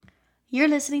You're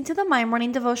listening to the My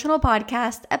Morning Devotional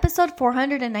Podcast, episode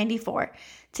 494.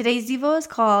 Today's Devo is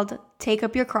called Take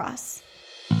Up Your Cross.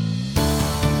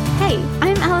 Hey,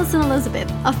 I'm Allison Elizabeth,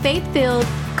 a faith-filled,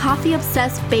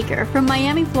 coffee-obsessed baker from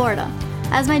Miami, Florida.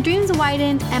 As my dreams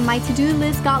widened and my to-do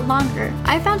list got longer,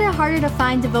 I found it harder to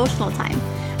find devotional time.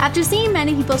 After seeing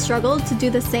many people struggle to do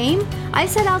the same, I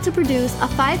set out to produce a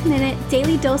 5-minute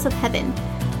daily dose of heaven.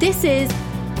 This is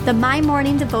the My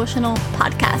Morning Devotional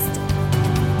Podcast.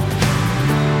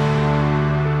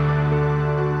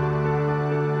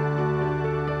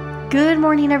 Good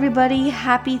morning, everybody.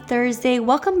 Happy Thursday.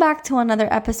 Welcome back to another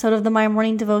episode of the My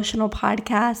Morning Devotional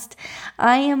Podcast.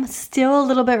 I am still a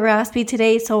little bit raspy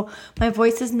today, so my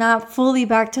voice is not fully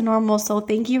back to normal. So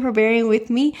thank you for bearing with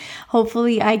me.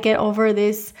 Hopefully I get over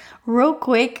this real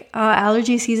quick.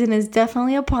 Allergy season is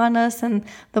definitely upon us and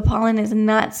the pollen is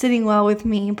not sitting well with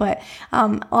me. But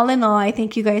all in all, I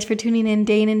thank you guys for tuning in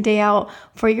day out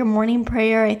for your morning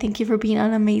prayer. I thank you for being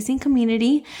an amazing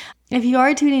community. If you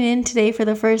are tuning in today for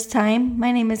the first time,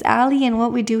 my name is Allie, and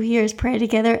what we do here is pray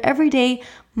together every day,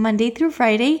 Monday through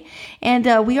Friday,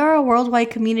 and we are a worldwide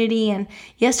community. And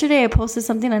yesterday I posted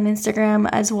something on Instagram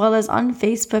as well as on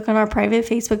Facebook on our private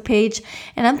Facebook page,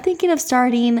 and I'm thinking of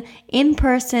starting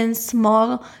in-person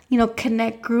small,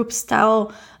 connect group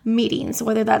style meetings,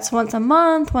 whether that's once a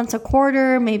month, once a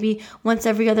quarter, maybe once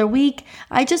every other week.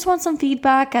 I just want some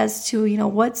feedback as to,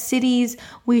 what cities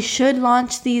we should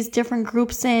launch these different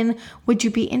groups in. Would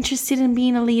you be interested in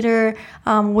being a leader?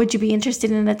 Would you be interested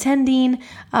in attending?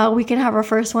 We can have our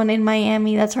first one in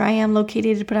Miami. That's where I am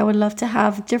located, but I would love to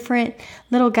have different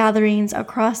little gatherings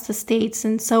across the states.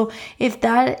 And so if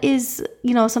that is,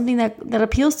 something that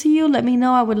appeals to you, let me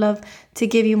know. I would love to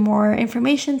give you more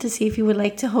information to see if you would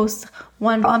like to host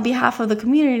one on behalf of the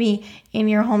community in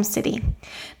your home city.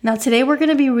 Now today we're going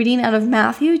to be reading out of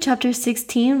Matthew chapter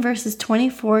 16 verses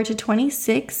 24 to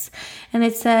 26, and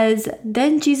it says,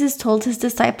 "Then Jesus told his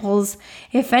disciples,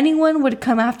 'If anyone would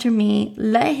come after me,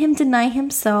 let him deny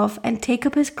himself and take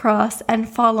up his cross and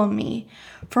follow me.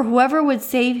 For whoever would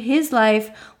save his life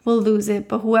will lose it,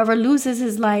 but whoever loses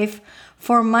his life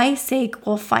for my sake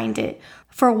will find it.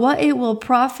 For what it will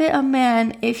profit a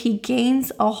man if he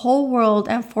gains a whole world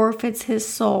and forfeits his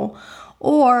soul?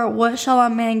 Or what shall a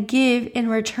man give in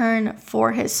return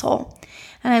for his soul?'"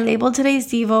 And I labeled today's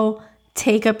Devo,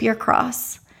 "Take Up Your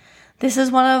Cross." This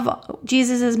is one of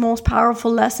Jesus' most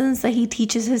powerful lessons that he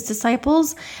teaches his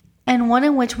disciples, and one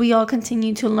in which we all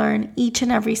continue to learn each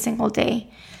and every single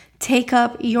day. Take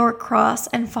up your cross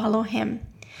and follow him.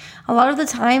 A lot of the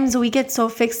times we get so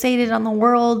fixated on the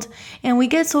world and we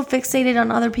get so fixated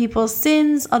on other people's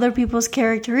sins, other people's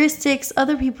characteristics,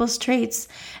 other people's traits,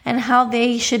 and how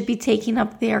they should be taking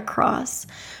up their cross.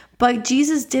 But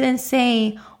Jesus didn't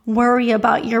say, worry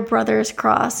about your brother's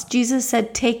cross. Jesus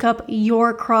said, take up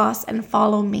your cross and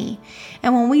follow me.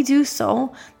 And when we do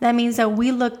so, that means that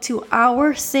we look to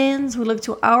our sins, we look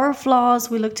to our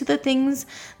flaws, we look to the things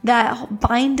that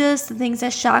bind us, the things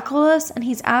that shackle us, and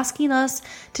he's asking us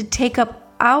to take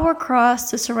up our cross,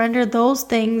 to surrender those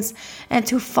things, and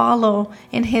to follow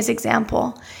in his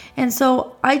example. And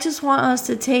so I just want us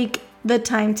to take the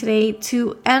time today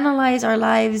to analyze our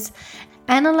lives,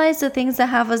 analyze the things that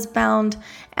have us bound,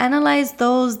 analyze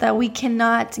those that we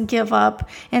cannot give up,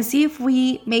 and see if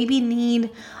we maybe need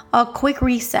a quick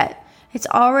reset. It's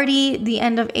already the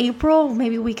end of April.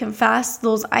 Maybe we can fast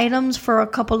those items for a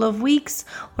couple of weeks.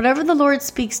 Whatever the Lord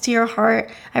speaks to your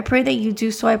heart, I pray that you do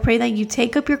so. I pray that you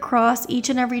take up your cross each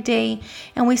and every day,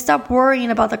 and we stop worrying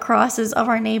about the crosses of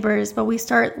our neighbors, but we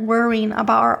start worrying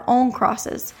about our own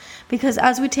crosses. Because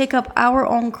as we take up our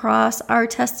own cross, our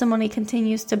testimony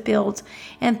continues to build.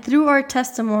 And through our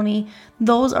testimony,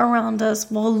 those around us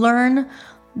will learn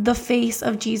the face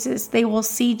of Jesus. They will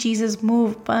see Jesus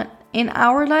move, but in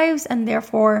our lives, and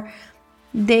therefore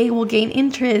they will gain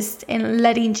interest in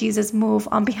letting Jesus move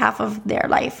on behalf of their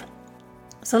life.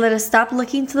 So let us stop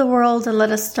looking to the world and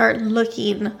let us start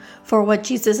looking for what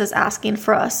Jesus is asking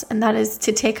for us. And that is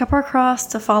to take up our cross,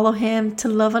 to follow him, to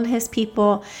love on his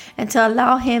people, and to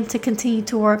allow him to continue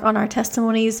to work on our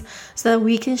testimonies so that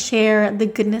we can share the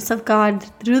goodness of God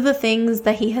through the things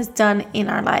that he has done in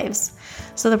our lives.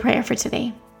 So the prayer for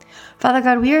today. Father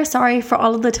God, we are sorry for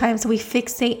all of the times that we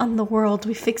fixate on the world.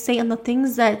 We fixate on the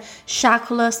things that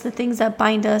shackle us, the things that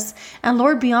bind us. And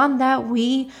Lord, beyond that,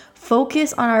 we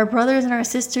focus on our brothers and our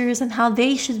sisters and how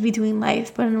they should be doing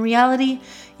life. But in reality,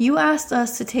 you asked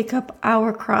us to take up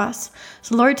our cross.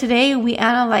 So Lord, today we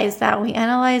analyze that. We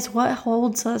analyze what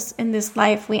holds us in this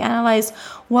life. We analyze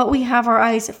what we have our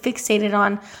eyes fixated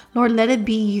on. Lord, let it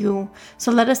be you.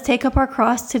 So let us take up our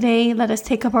cross today. Let us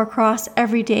take up our cross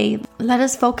every day. Let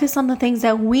us focus on the things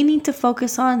that we need to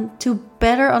focus on to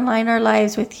better align our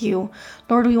lives with you.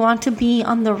 Lord, we want to be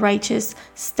on the righteous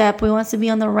step. We want to be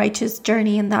on the righteous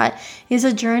journey, and that is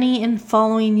a journey in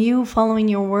following you, following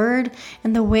your word,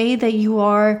 and the way that you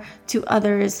are to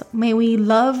others. May we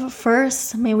love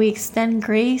first. May we extend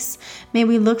grace. May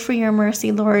we look for your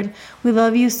mercy, Lord. We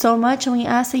love you so much, and we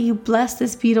ask that you bless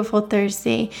this beautiful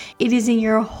Thursday. It is in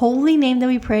your holy name that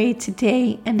we pray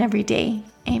today and every day.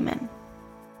 Amen.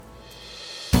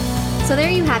 So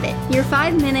there you have it, your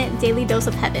 5-minute daily dose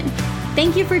of heaven.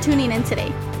 Thank you for tuning in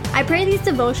today. I pray these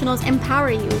devotionals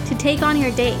empower you to take on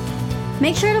your day.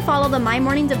 Make sure to follow the My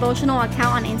Morning Devotional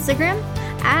account on Instagram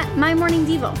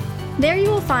 @MyMorningDevo. There you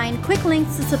will find quick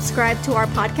links to subscribe to our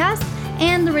podcast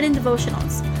and the written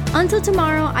devotionals. Until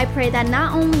tomorrow, I pray that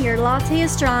not only your latte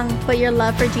is strong, but your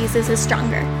love for Jesus is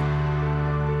stronger.